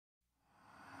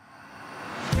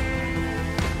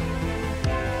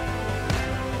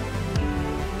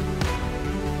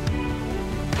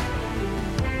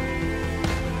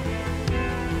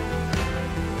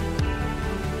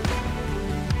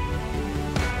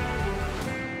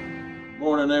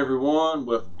morning, everyone.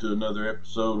 Welcome to another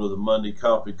episode of the Monday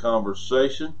Coffee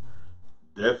Conversation.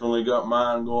 Definitely got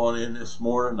mine going in this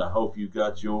morning. I hope you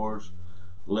got yours.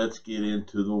 Let's get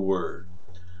into the Word.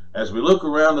 As we look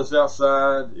around us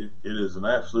outside, it is an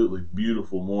absolutely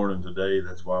beautiful morning today.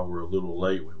 That's why we're a little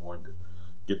late. We wanted to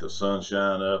get the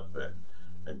sunshine up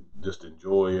and just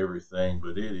enjoy everything.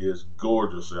 But it is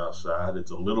gorgeous outside.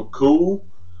 It's a little cool.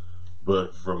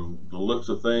 But from the looks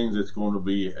of things, it's going to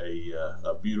be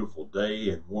a beautiful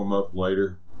day and warm up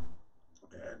later.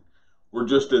 And we're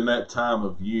just in that time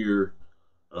of year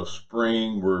of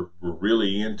spring. We're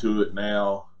really into it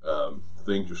now.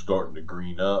 Things are starting to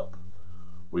green up.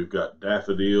 We've got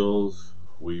daffodils.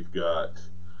 We've got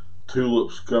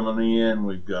tulips coming in.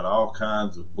 We've got all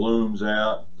kinds of blooms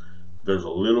out. There's a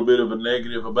little bit of a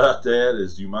negative about that,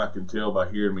 as you might can tell by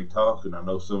hearing me talk, and I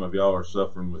know some of y'all are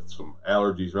suffering with some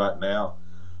allergies right now.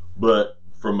 But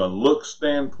from a look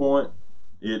standpoint,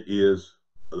 it is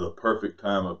the perfect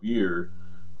time of year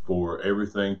for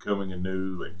everything coming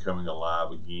anew and coming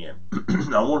alive again.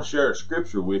 I want to share a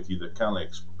scripture with you that kind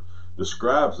of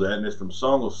describes that, and it's from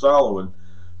Song of Solomon,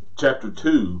 chapter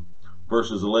 2,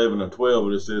 verses 11 and 12,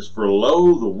 and it says, "For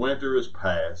lo, the winter is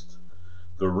past,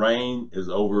 the rain is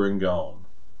over and gone.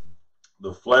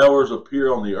 The flowers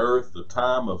appear on the earth. The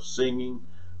time of singing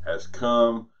has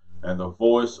come, and the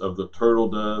voice of the turtle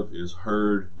dove is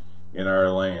heard in our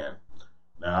land."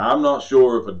 Now, I'm not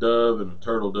sure if a dove and a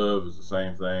turtle dove is the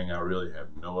same thing. I really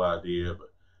have no idea, but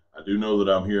I do know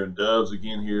that I'm hearing doves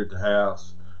again here at the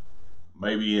house.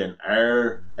 Maybe in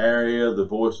our area, the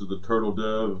voice of the turtle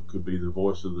dove could be the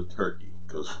voice of the turkey,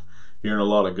 because hearing a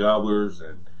lot of gobblers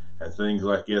and things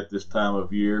like that this time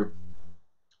of year.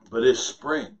 But it's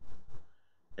spring.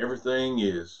 Everything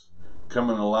is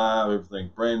coming alive,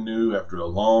 everything brand new after a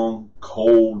long,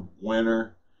 cold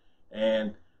winter.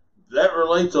 And that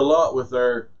relates a lot with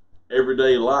our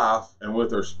everyday life and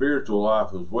with our spiritual life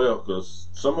as well, because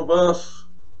some of us,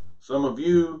 some of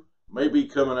you may be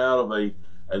coming out of a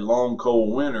long,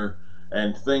 cold winter,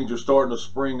 and things are starting to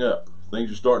spring up.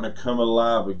 Things are starting to come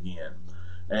alive again.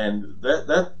 And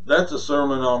that's a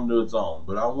sermon onto its own.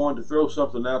 But I wanted to throw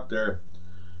something out there.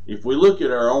 If we look at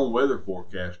our own weather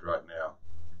forecast right now,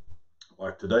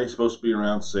 like today's supposed to be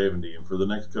around 70, and for the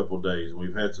next couple of days,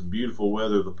 we've had some beautiful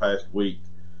weather the past week.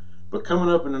 But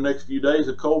coming up in the next few days,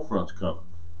 a cold front's coming.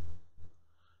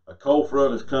 A cold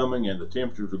front is coming, and the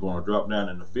temperatures are going to drop down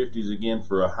in the 50s again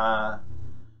for a high.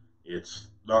 It's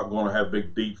not going to have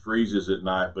big deep freezes at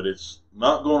night, but it's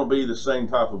not going to be the same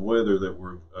type of weather that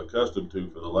we're accustomed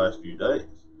to for the last few days.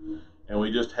 And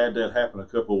we just had that happen a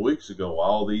couple of weeks ago.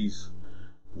 All these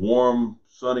warm,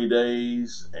 sunny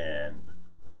days and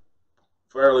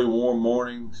fairly warm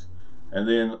mornings. And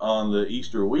then on the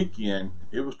Easter weekend,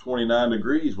 it was 29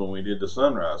 degrees when we did the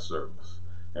sunrise service.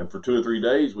 And for 2 or 3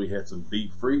 days, we had some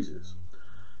deep freezes.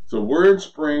 So we're in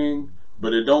spring,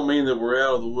 but it don't mean that we're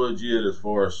out of the woods yet as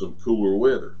far as some cooler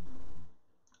weather.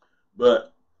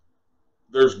 But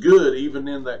there's good even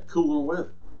in that cooler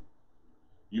weather.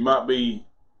 You might be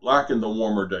liking the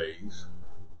warmer days,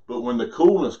 but when the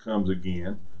coolness comes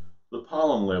again, the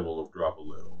pollen level will drop a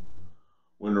little.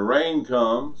 When the rain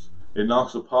comes, it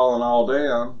knocks the pollen all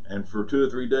down, and for 2 or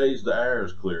 3 days the air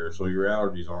is clear, so your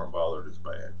allergies aren't bothered as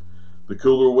bad. The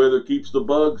cooler weather keeps the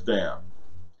bugs down.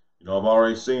 You know, I've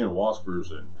already seen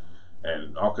waspers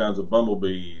and all kinds of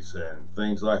bumblebees and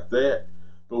things like that.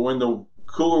 But when the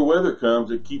cooler weather comes,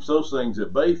 it keeps those things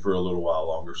at bay for a little while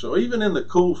longer. So even in the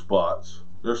cool spots,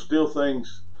 there's still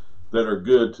things that are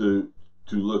good to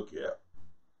look at.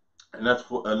 And that's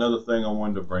another thing I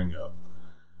wanted to bring up.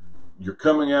 You're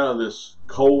coming out of this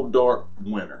cold, dark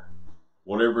winter.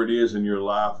 Whatever it is in your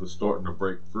life is starting to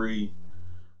break free.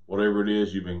 Whatever it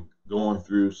is you've been going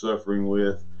through, suffering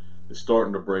with, is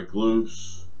starting to break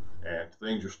loose. And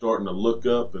things are starting to look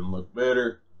up and look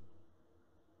better.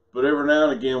 But every now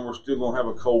and again, we're still going to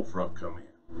have a cold front come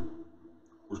in.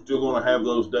 We're still going to have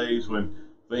those days when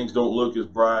things don't look as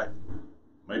bright.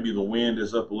 Maybe the wind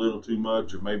is up a little too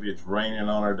much, or maybe it's raining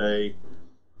on our day.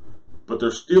 But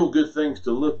there's still good things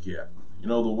to look at. You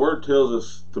know, the Word tells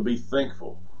us to be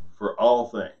thankful for all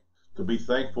things. To be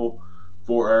thankful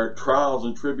for our trials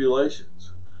and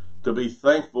tribulations. To be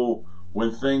thankful when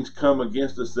things come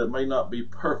against us that may not be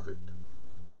perfect.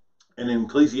 And in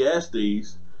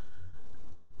Ecclesiastes,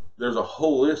 there's a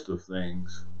whole list of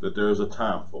things that there is a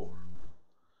time for.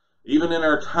 Even in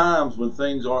our times when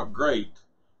things aren't great,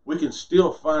 we can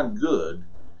still find good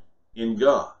in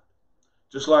God.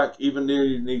 Just like even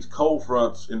during these cold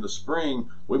fronts in the spring,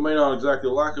 we may not exactly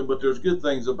like them, but there's good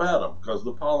things about them, because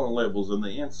the pollen levels and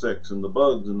the insects and the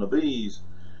bugs and the bees,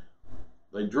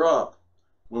 they drop.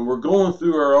 when we're going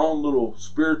through our own little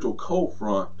spiritual cold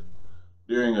front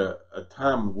during a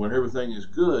time when everything is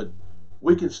good,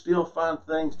 we can still find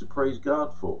things to praise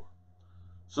God for.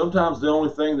 Sometimes the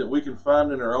only thing that we can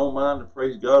find in our own mind to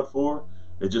praise God for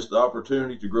is just the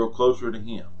opportunity to grow closer to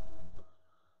Him.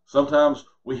 Sometimes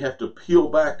we have to peel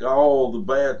back all the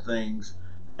bad things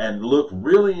and look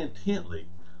really intently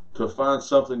to find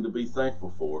something to be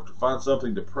thankful for, to find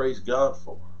something to praise God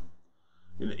for.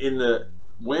 In the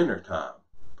winter time,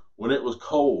 when it was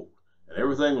cold and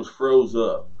everything was froze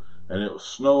up and it was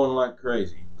snowing like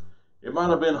crazy, it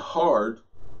might have been hard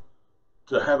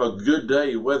to have a good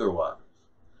day weather-wise.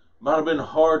 It might have been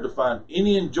hard to find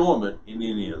any enjoyment in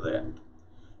any of that.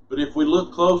 But if we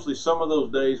look closely, some of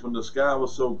those days when the sky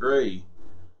was so gray,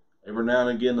 every now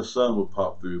and again the sun would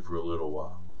pop through for a little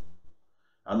while.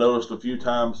 I noticed a few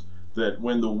times that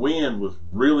when the wind was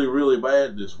really, really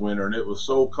bad this winter and it was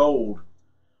so cold,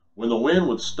 when the wind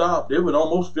would stop, it would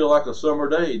almost feel like a summer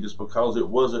day just because it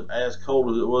wasn't as cold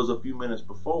as it was a few minutes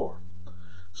before.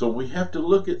 So we have to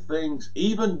look at things,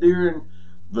 even during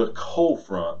the cold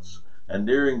fronts and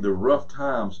during the rough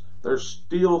times, there's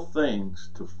still things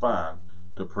to find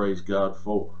to praise God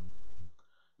for.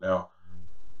 Now,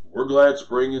 we're glad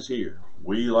spring is here.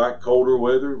 We like colder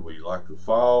weather. We like the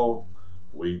fall.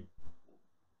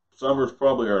 Summer's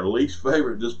probably our least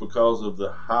favorite just because of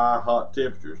the high, hot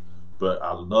temperatures, but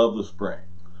I love the spring.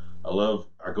 I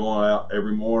go out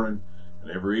every morning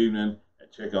and every evening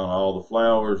and check on all the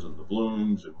flowers and the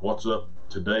blooms and what's up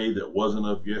today that wasn't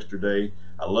up yesterday.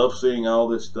 I love seeing all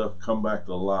this stuff come back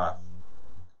to life.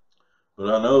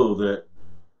 But I know that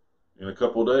in a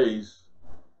couple of days,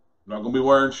 I'm not going to be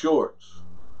wearing shorts.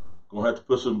 I'm going to have to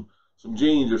put some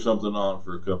jeans or something on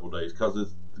for a couple of days because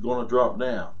it's going to drop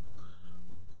down.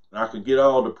 And I could get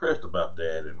all depressed about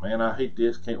that. And man, I hate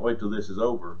this. Can't wait till this is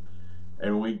over.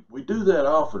 And we do that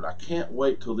often. I can't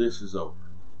wait till this is over.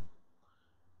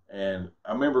 And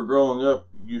I remember growing up,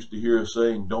 you used to hear us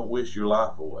saying, don't wish your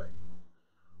life away.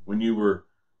 When you were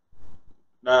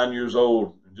 9 years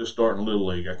old and just starting Little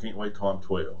League, I can't wait till I'm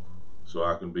 12 so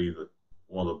I can be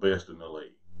one of the best in the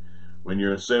league. When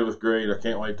you're in 7th grade, I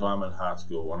can't wait till I'm in high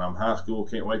school. When I'm in high school,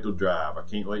 can't wait to drive. I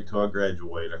can't wait till I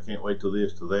graduate. I can't wait till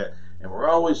this, till that. And we're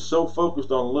always so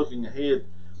focused on looking ahead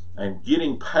and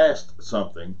getting past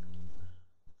something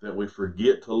that we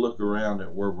forget to look around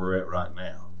at where we're at right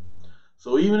now.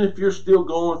 So even if you're still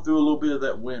going through a little bit of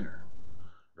that winter,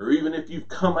 or even if you've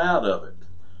come out of it,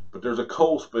 but there's a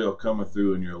cold spell coming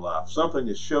through in your life, something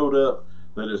has showed up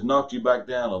that has knocked you back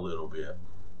down a little bit,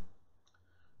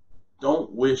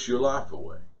 don't wish your life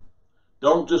away.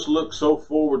 Don't just look so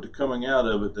forward to coming out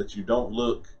of it that you don't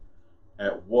look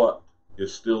at what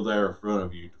is still there in front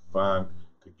of you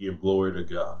to give glory to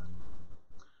God.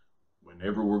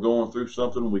 Whenever we're going through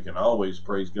something, we can always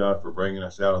praise God for bringing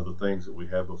us out of the things that we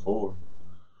had before.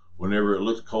 Whenever it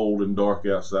looks cold and dark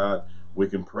outside, we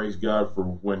can praise God for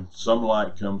when some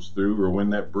light comes through or when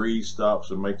that breeze stops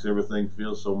and makes everything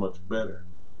feel so much better.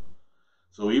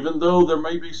 So even though there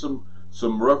may be some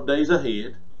rough days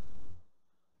ahead,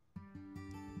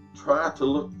 try to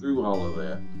look through all of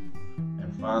that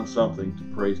and find something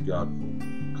to praise God for,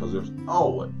 because there's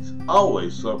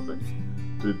always something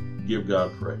to give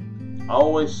God praise.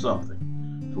 Always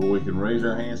something to where we can raise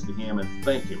our hands to Him and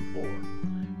thank Him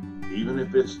for, even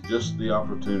if it's just the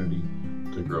opportunity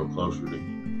to grow closer to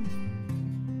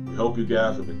Him. We hope you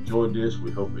guys have enjoyed this.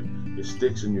 We hope it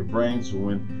sticks in your brain, so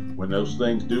when those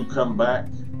things do come back,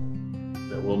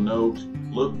 that we'll know to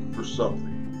look for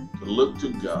something, to look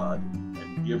to God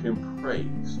and give Him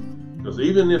praise. Because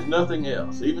even if nothing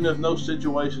else, even if no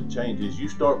situation changes, you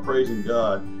start praising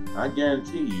God, I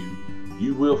guarantee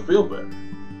you will feel better.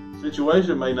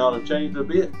 Situation may not have changed a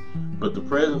bit, but the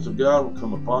presence of God will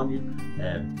come upon you,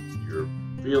 and your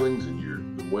feelings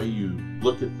and the way you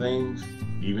look at things,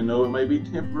 even though it may be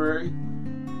temporary,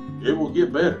 it will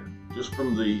get better just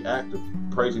from the act of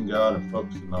praising God and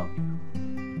focusing on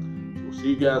Him. So we'll see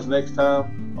you guys next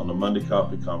time on the Monday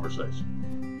Coffee Conversation.